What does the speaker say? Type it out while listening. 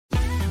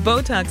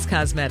Botox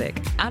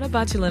Cosmetic, out of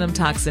botulinum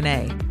toxin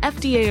A,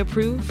 FDA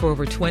approved for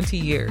over 20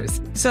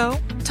 years. So,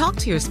 talk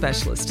to your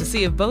specialist to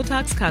see if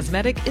Botox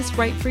Cosmetic is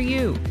right for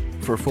you.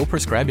 For full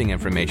prescribing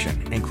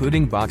information,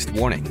 including boxed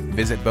warning,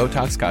 visit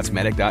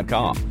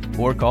BotoxCosmetic.com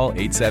or call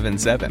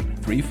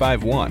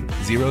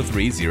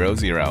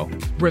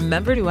 877-351-0300.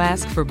 Remember to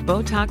ask for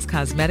Botox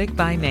Cosmetic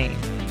by name.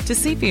 To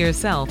see for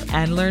yourself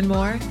and learn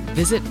more,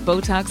 visit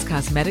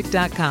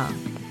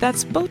BotoxCosmetic.com.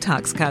 That's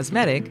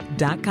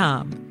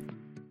BotoxCosmetic.com.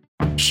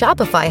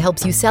 Shopify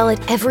helps you sell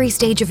at every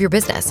stage of your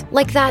business.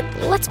 Like that,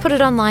 let's put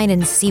it online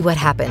and see what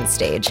happens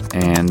stage.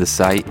 And the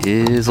site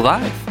is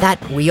live.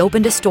 That we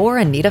opened a store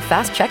and need a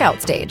fast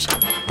checkout stage.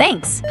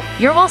 Thanks.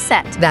 You're all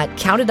set. That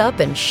count it up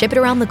and ship it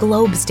around the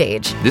globe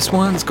stage. This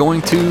one's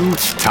going to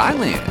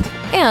Thailand.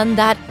 And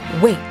that,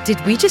 wait, did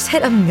we just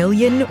hit 1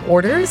 million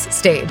orders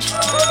stage?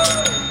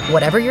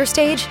 Whatever your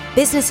stage,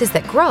 businesses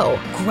that grow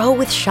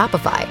with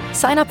Shopify.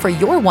 Sign up for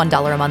your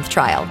 $1 a month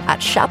trial at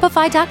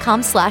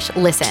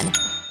shopify.com/listen.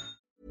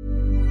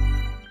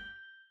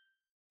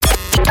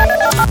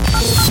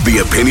 The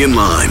Opinion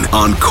Line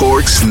on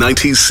Cork's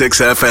 96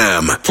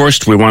 FM.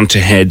 First, we want to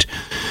head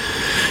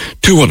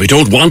to, well, we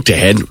don't want to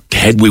head,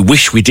 we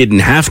wish we didn't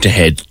have to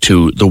head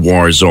to the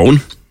war zone.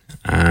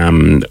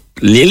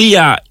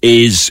 Lilia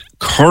is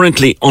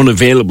currently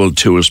unavailable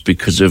to us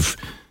because of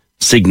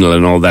signal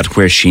and all that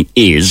where she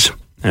is.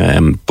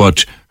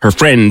 But her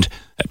friend,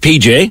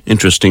 PJ,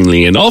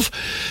 interestingly enough,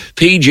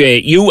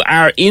 PJ, you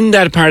are in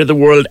that part of the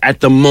world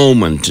at the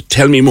moment.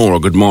 Tell me more.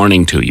 Good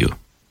morning to you.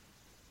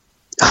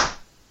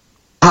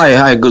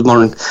 Hi, good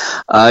morning.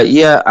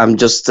 I'm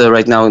just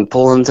right now in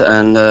Poland,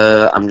 and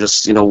I'm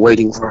just,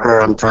 waiting for her.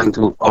 I'm trying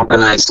to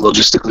organize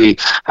logistically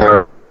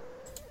her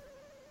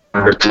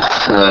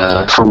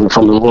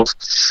from the wolf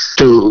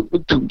to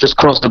just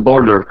cross the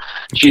border.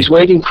 She's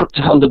waiting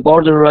on the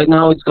border right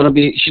now.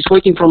 She's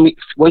waiting from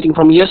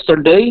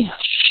yesterday.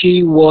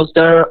 She was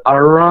there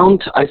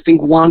around, I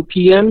think, 1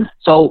 p.m.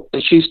 So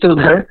she's still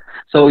there.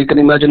 So you can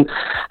imagine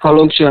how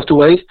long she has to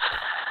wait.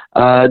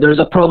 There's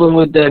a problem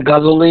with the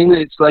gasoline.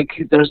 It's like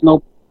there's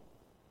no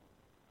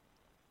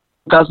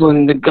gasoline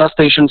in the gas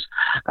stations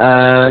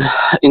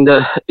in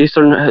the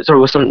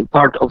western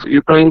part of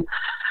Ukraine,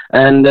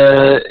 and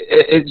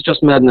it's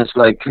just madness.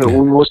 Like we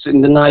was in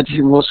the night,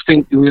 he was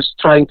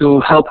trying to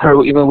help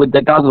her even with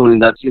the gasoline.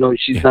 That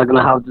she's not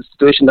gonna have the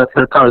situation that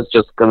her car is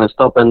just gonna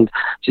stop and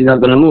she's not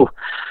gonna move.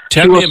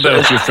 Tell me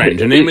about your friend.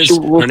 Her name is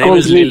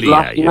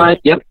Lilia.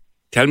 Yep.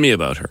 Tell me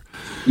about her.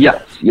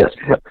 Yes.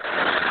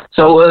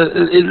 So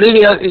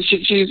Lilia,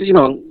 she's a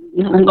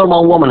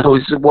normal woman who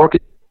is working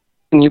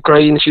in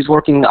Ukraine. She's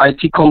working in an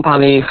IT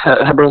company,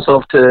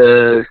 Hebronsoft,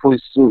 who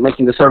is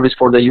making the service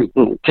for the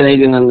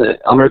Canadian and the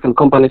American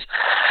companies.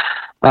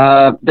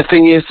 The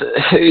thing is,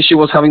 she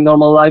was having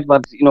normal life,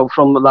 but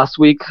from last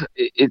week,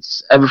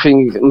 it's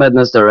everything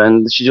madness there,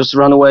 and she just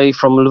ran away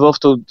from Lvov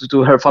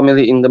to her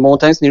family in the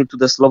mountains near to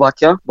the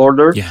Slovakia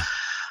border. Yeah.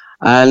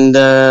 And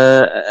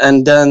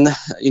then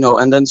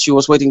she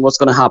was waiting what's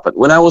going to happen.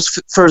 When I was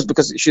first,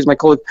 because she's my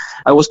colleague,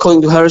 I was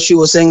calling to her. She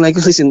was saying like,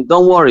 listen,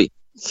 don't worry.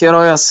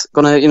 Heroes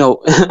gonna,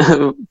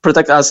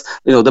 protect us.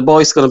 The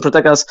boys gonna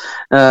protect us.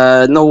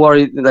 No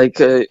worry. Like,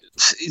 the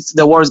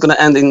war is gonna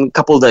end in a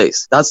couple of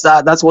days. That's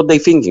what they're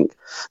thinking.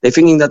 They're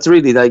thinking that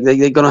really, like,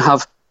 they're gonna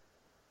have.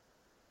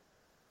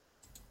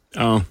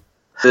 Oh.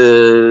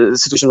 The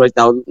situation right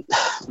now,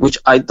 which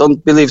I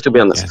don't believe, to be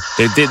honest. Yeah.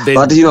 They did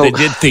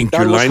think,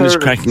 your line is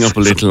cracking up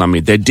a little on me,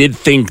 they did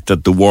think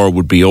that the war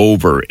would be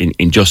over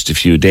in just a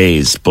few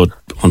days, but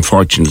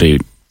unfortunately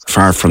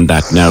far from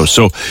that now.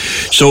 So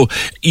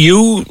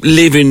you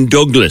live in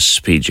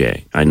Douglas,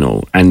 PJ, I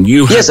know, and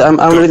you yes, I'm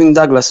living in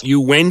Douglas. You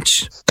went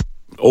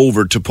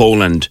over to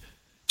Poland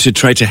to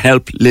try to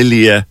help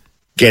Lilia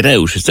get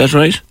out, is that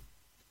right?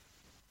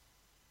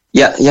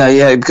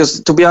 Yeah,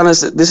 because to be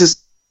honest, this is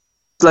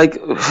like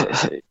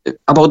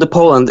about the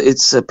Poland,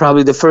 it's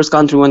probably the first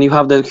country when you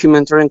have the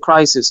humanitarian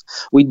crisis.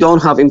 We don't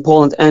have in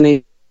Poland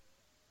any.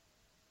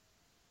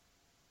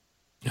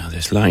 Now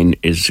this line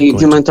is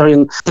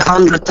humanitarian.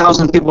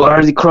 100,000 people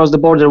already crossed the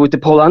border with the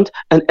Poland,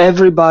 and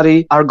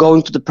everybody are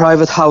going to the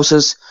private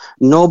houses.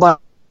 Nobody,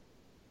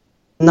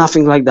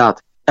 nothing like that.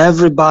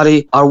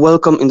 Everybody are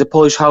welcome in the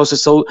Polish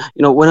houses. So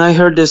when I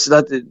heard this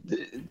that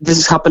this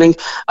is happening,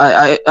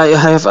 I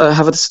have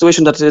a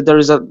situation that there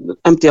is an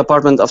empty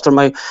apartment after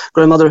my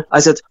grandmother.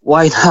 I said,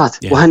 why not?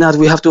 Yeah. Why not?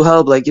 We have to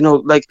help.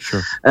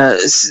 Sure.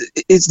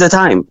 It's the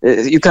time.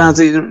 You can't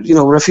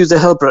refuse the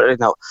help right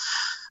now.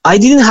 I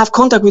didn't have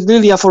contact with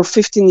Lilia for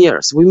 15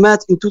 years. We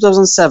met in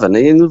 2007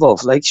 in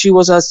Lvov. Like, she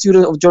was a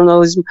student of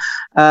journalism.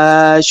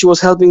 She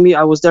was helping me.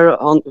 I was there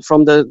on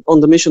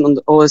the mission on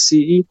the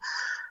OSCE.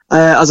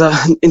 As an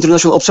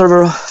international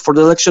observer for the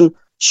election,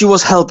 she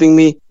was helping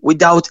me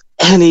without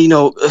any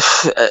doubt.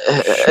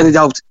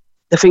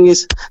 The thing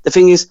is,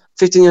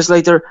 15 years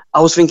later,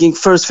 I was thinking,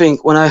 first thing,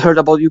 when I heard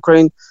about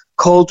Ukraine,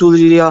 call to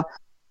Lilia.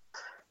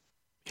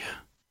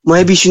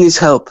 Maybe she needs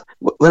help.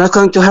 When I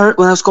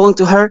was calling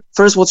to her,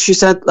 first what she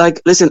said,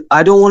 like, listen,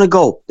 I don't want to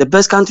go. The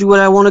best country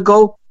where I want to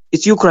go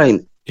is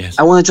Ukraine. Yes.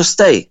 I want to just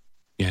stay.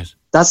 Yes.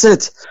 That's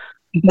it.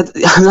 But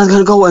I'm not going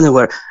to go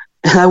anywhere.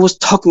 And I was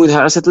talking with her.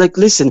 I said, like,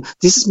 listen,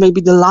 this is maybe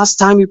the last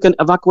time you can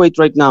evacuate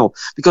right now.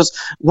 Because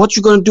what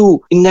you're going to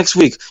do in next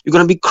week, you're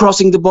going to be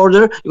crossing the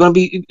border. You're going to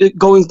be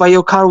going by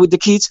your car with the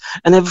kids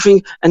and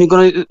everything. And you're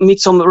going to meet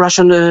some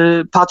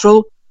Russian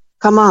patrol.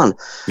 Come on.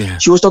 Yeah.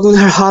 She was talking to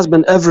her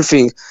husband,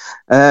 everything.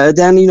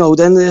 Then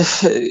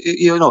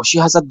she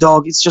has a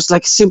dog. It's just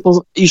like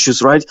simple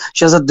issues, right?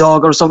 She has a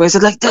dog or something. I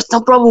said, like, there's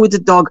no problem with the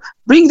dog.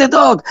 Bring the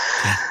dog.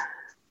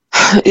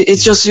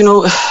 It's just,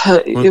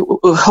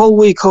 whole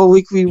week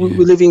we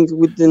living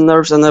with the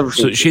nerves and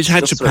everything. So she's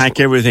had to pack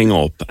everything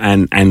up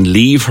and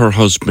leave her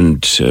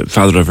husband,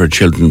 father of her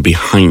children,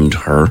 behind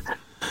her.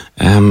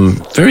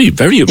 Very,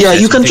 very upsetting. Yeah,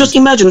 you can just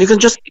imagine. You can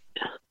just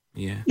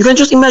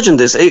imagine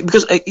this,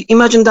 because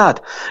imagine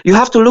that. You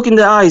have to look in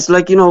the eyes,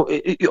 like,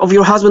 of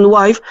your husband and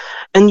wife,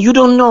 and you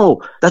don't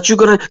know that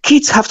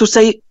kids have to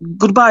say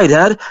goodbye,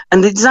 Dad.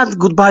 And it's not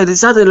goodbye.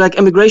 It's not like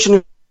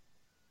immigration.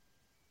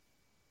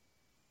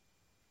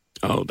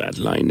 Oh, that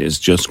line is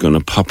just going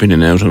to pop in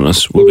and out on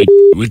us. We'll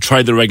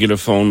try the regular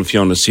phone,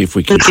 Fiona, see if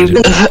we can get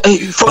it.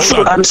 For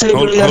sure, I'm saying...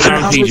 Hold on,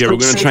 PJ, we're going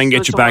to try and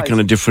get you back on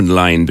a different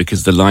line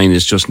because the line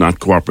is just not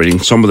cooperating.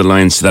 Some of the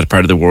lines to that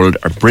part of the world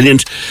are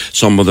brilliant.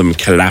 Some of them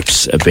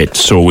collapse a bit.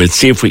 So we'll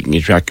see if we can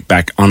get you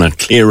back on a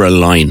clearer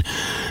line,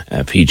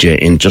 PJ,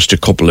 in just a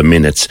couple of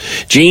minutes.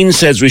 Jean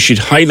says we should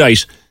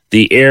highlight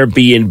the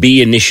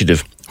Airbnb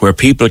initiative, where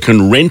people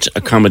can rent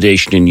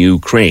accommodation in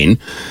Ukraine,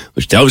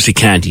 which they obviously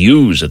can't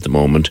use at the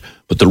moment,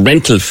 but the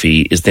rental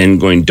fee is then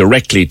going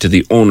directly to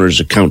the owner's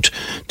account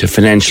to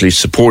financially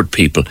support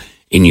people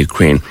in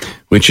Ukraine,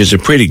 which is a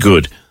pretty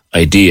good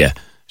idea.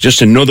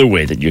 Just another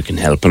way that you can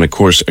help, and of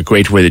course a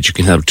great way that you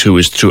can help too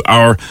is through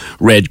our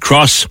Red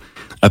Cross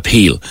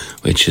appeal,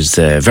 which is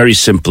a very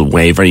simple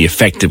way, very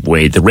effective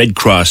way. The Red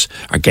Cross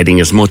are getting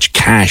as much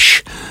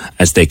cash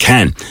as they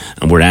can,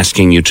 and we're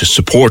asking you to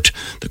support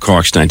the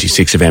Cork's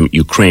 96 FM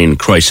Ukraine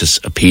crisis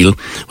appeal,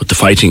 with the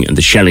fighting and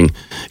the shelling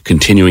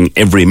continuing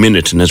every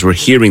minute. And as we're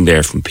hearing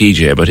there from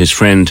PJ about his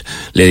friend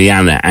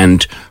Liliana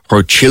and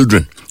her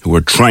children who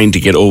are trying to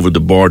get over the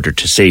border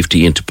to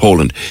safety into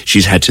Poland,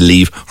 she's had to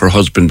leave her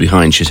husband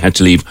behind. She's had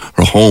to leave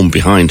her home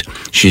behind.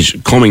 She's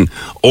coming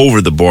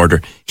over the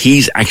border.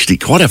 He's actually,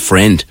 what a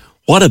friend,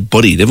 what a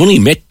buddy. They've only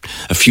met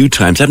a few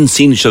times, haven't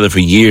seen each other for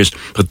years,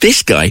 but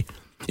this guy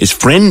is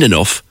friend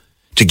enough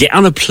to get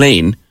on a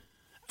plane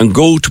and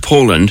go to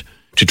Poland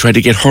to try to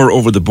get her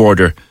over the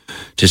border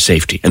to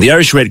safety. And the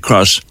Irish Red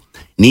Cross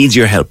needs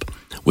your help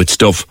with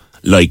stuff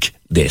like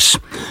this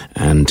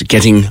and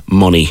getting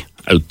money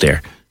out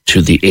there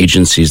to the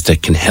agencies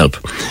that can help.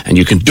 And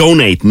you can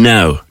donate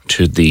now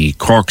to the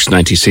Cork's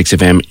 96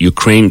 FM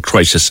Ukraine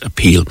Crisis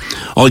Appeal.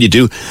 All you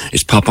do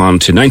is pop on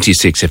to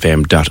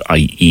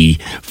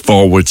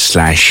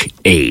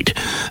 96fm.ie/aid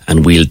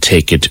and we'll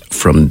take it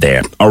from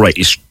there. All right,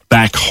 he's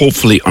back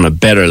hopefully on a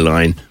better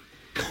line.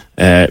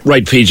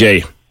 Right,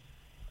 PJ,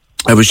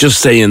 I was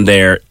just saying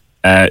there,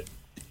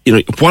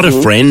 what a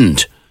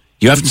friend.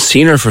 You haven't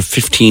seen her for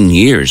 15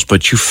 years,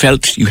 but you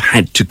felt you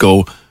had to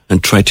go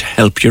and try to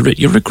help.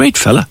 You're a great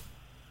fella.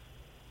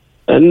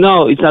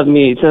 No, it's not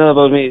me. It's not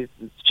about me.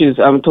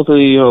 I'm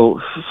totally,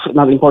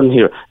 not important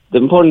here. The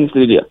important is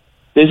Lydia.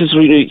 This is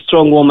really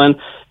strong woman.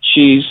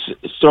 She's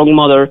a strong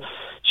mother.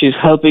 She's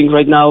helping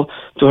right now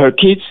to her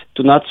kids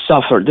to not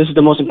suffer. This is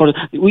the most important.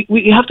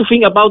 We have to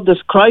think about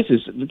this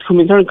crisis, the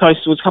humanitarian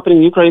crisis, what's happening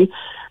in Ukraine.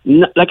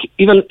 Like,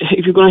 even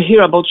if you're going to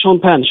hear about Sean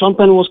Penn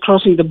was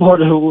crossing the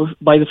border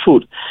by the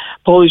foot,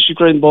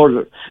 Polish-Ukraine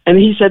border. And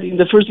he said in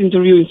the first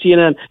interview in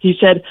CNN, he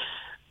said,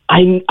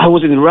 I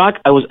was in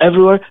Iraq, I was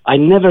everywhere, I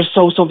never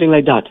saw something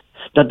like that.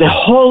 That the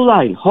whole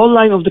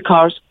line of the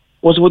cars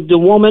was with the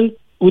woman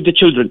with the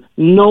children.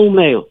 No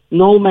male,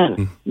 no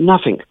man,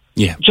 nothing.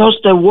 Yeah.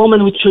 Just a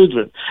woman with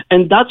children.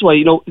 And that's why,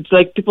 it's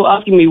like people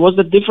asking me, what's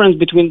the difference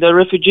between the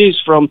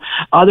refugees from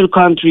other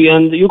country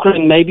and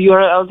Ukraine? Maybe you're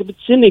a little bit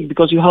cynic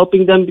because you're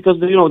helping them because,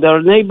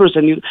 they're neighbors.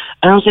 And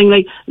I'm saying,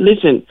 like,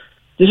 listen,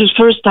 this is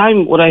first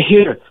time what I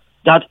hear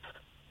that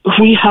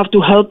we have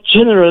to help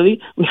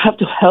generally, we have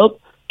to help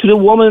to the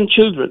women and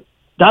children.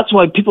 That's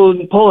why people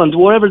in Poland,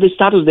 whatever the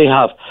status they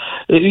have,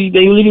 they're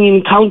living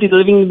in county, they're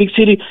living in a big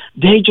city,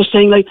 they just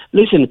saying, like,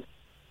 listen,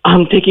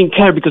 I'm taking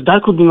care because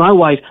that could be my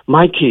wife,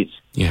 my kids.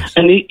 Yes.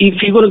 And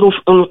if you're going to go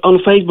on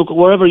Facebook or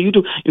wherever you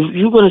do, if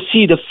you're going to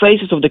see the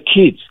faces of the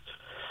kids,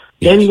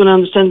 then you're going to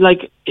understand,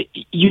 like,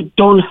 you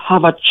don't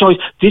have a choice.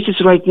 This is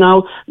right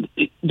now,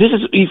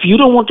 if you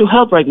don't want to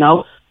help right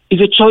now,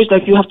 it's a choice,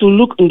 like, you have to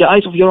look in the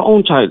eyes of your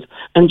own child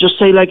and just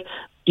say, like,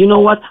 you know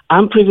what,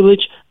 I'm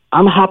privileged,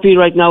 I'm happy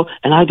right now,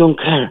 and I don't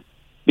care.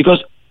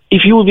 Because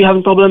if you will be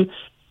having a problem,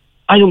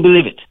 I don't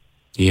believe it.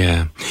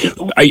 Yeah.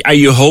 Are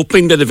you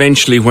hoping that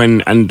eventually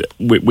and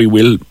we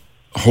will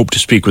hope to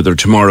speak with her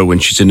tomorrow when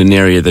she's in an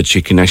area that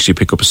she can actually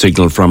pick up a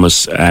signal from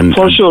us?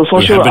 For sure.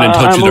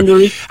 I'm with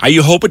her. Are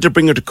you hoping to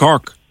bring her to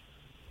Cork?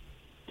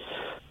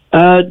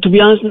 To be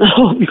honest,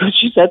 no, because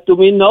she said to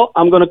me, no,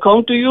 I'm going to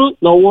come to you,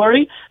 no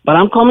worry, but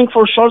I'm coming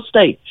for short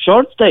stay.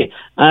 And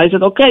I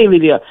said, okay,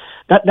 Lydia,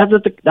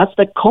 That's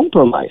the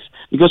compromise,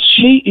 because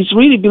she is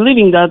really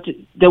believing that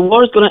the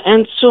war is going to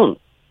end soon.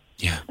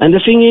 Yeah. And the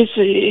thing is,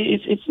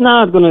 it's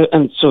not going to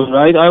end soon,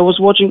 right? I was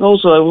watching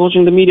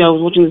the media, I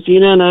was watching the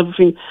CNN and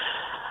everything.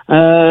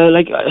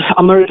 Like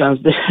Americans,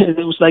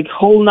 it was like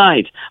whole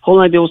night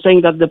they were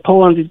saying that the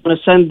Poland is going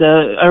to send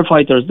the air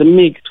fighters, the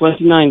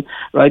MiG-29,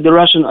 right, the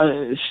Russian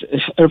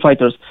air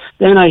fighters.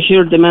 Then I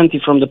hear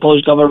dementi from the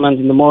Polish government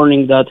in the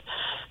morning that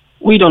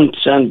we don't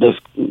send the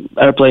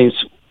airplanes.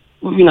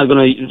 We're not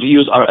going to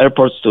use our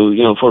airports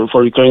to,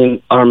 for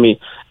Ukrainian army.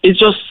 It's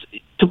just,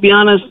 to be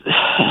honest,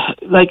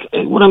 like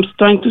what I'm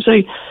trying to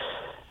say,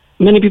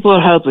 many people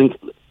are helping.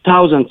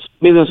 Thousands,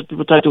 millions of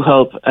people try to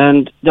help,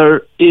 and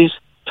there is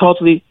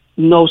totally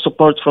no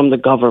support from the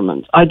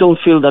government. I don't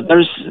feel that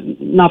there's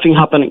nothing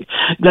happening.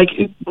 Like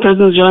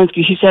President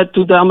Zelensky, he said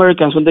to the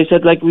Americans when they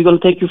said, like, we're going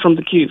to take you from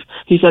the Kyiv,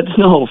 he said,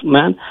 no,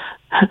 man,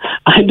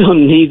 I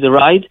don't need the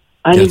ride.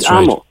 I need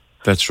ammo.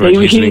 That's right.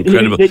 He's an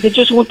incredible. They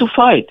just want to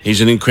fight. He's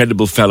an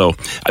incredible fellow.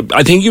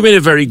 I think you made a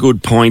very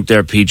good point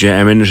there, PJ,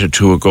 a minute or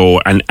two ago,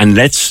 and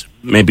let's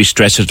maybe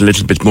stress it a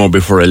little bit more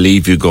before I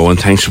leave you go, and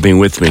thanks for being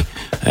with me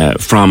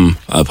from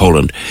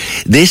Poland.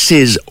 This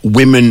is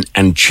women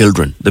and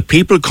children. The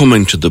people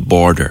coming to the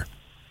border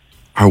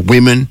are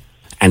women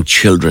and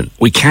children.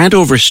 We can't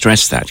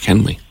overstress that,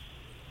 can we?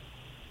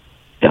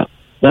 Yeah,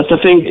 that's the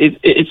thing.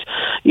 It's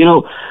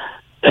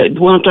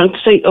what I'm trying to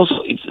say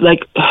also, it's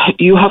like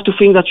you have to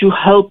think that you're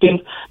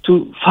helping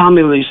to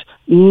families,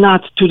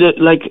 not to the,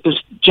 like,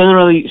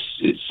 generally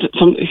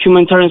some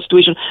humanitarian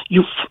situation.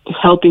 You're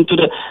helping to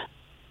the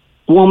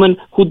woman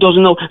who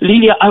doesn't know.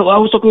 Lilia, I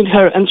was talking with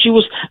her, and she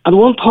was, at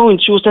one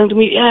point, she was telling to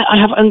me, yeah, I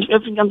have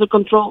everything under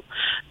control.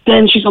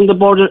 Then she's on the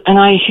border, and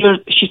I hear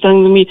she's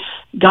telling to me,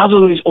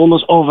 gasoline is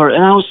almost over.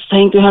 And I was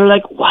saying to her,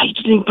 like, why you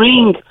didn't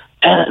bring,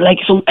 like,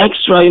 some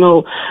extra,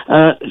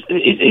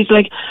 it's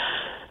like...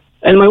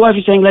 And my wife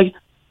is saying, like,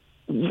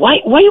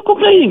 why are you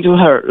complaining to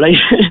her? Like,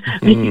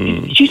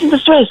 she's in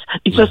distress.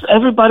 It's just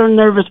everybody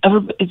nervous.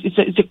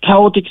 It's a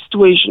chaotic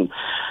situation.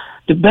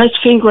 The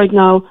best thing right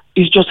now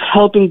is just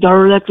helping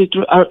directly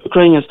to our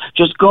Ukrainians.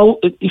 Just go,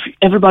 if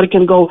everybody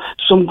can go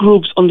to some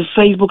groups on the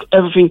Facebook,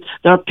 everything.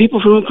 There are people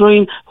from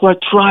Ukraine who are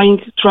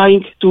trying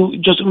to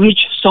just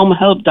reach some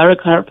help,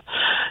 direct help.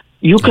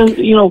 You can,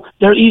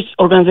 there is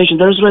organization,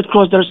 there is Red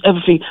Cross, there's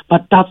everything,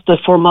 but that's the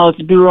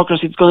formality,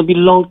 bureaucracy. It's going to be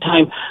a long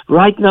time.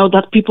 Right now,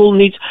 that people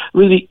need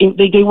really,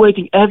 they're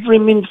waiting every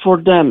minute for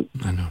them.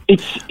 I know.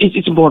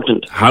 It's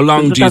important. How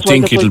long do you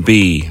think it'll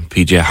be,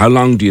 PJ? How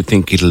long do you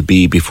think it'll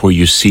be before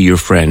you see your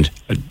friend?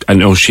 I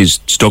know she's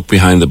stuck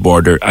behind the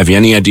border. Have you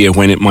any idea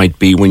when it might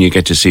be when you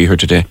get to see her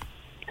today?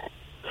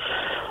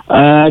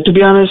 To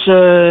be honest,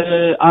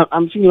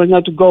 I'm thinking right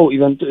now to go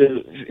even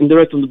in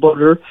direct on the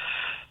border.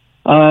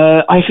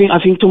 I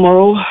think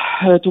tomorrow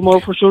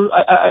for sure.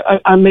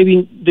 I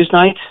maybe this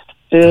night.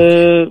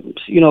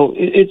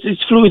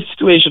 It's fluid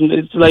situation.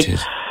 It's like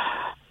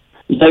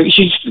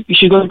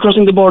she's going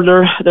crossing the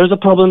border. There's a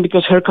problem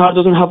because her car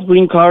doesn't have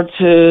green card,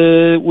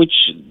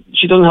 which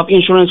she doesn't have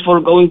insurance for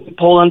going to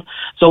Poland.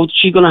 So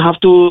she's gonna have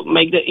to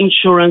make the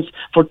insurance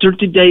for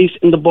 30 days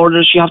in the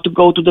border. She have to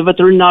go to the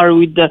veterinary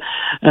with the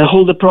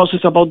hold the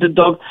process about the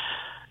dog.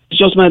 It's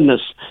just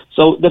madness.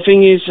 So the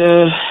thing is,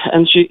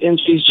 and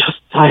she's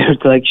just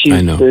tired. Like she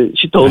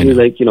told me,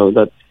 like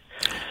that.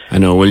 I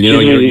know. Well,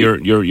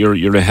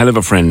 you're a hell of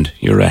a friend.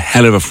 You're a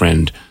hell of a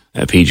friend,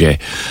 PJ.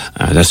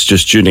 That's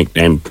just your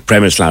nickname.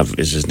 Premislav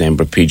is his name,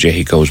 but PJ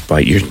he goes by.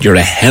 You're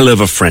a hell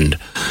of a friend,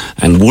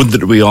 and would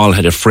that we all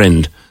had a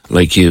friend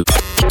like you.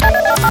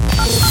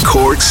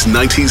 Corks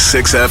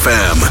 96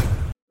 FM.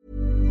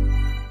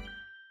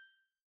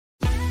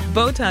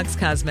 Botox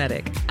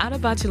Cosmetic, out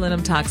of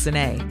botulinum toxin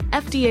A,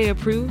 FDA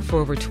approved for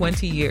over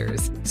 20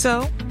 years.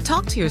 So,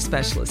 talk to your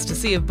specialist to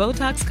see if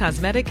Botox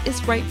Cosmetic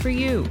is right for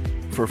you.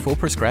 For full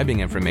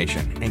prescribing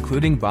information,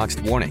 including boxed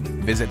warning,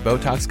 visit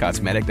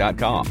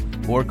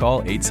BotoxCosmetic.com or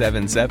call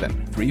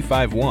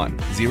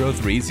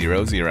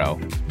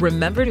 877-351-0300.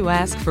 Remember to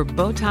ask for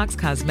Botox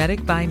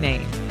Cosmetic by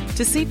name.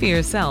 To see for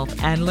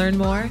yourself and learn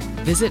more,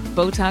 visit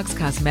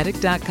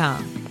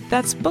BotoxCosmetic.com.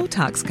 That's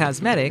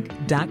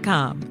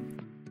BotoxCosmetic.com.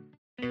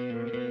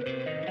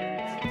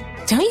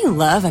 Don't you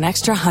love an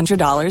extra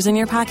 $100 in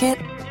your pocket?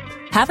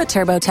 Have a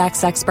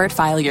TurboTax expert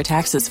file your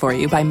taxes for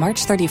you by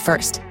March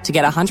 31st to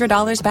get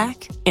 $100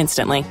 back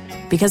instantly.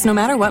 Because no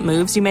matter what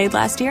moves you made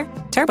last year,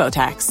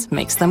 TurboTax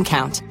makes them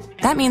count.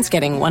 That means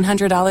getting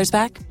 $100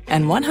 back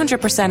and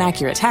 100%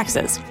 accurate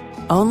taxes,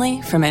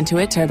 only from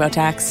Intuit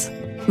TurboTax.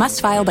 Must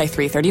file by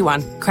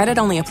 3/31. Credit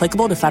only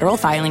applicable to federal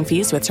filing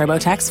fees with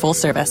TurboTax full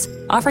service.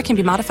 Offer can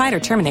be modified or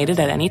terminated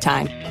at any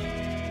time.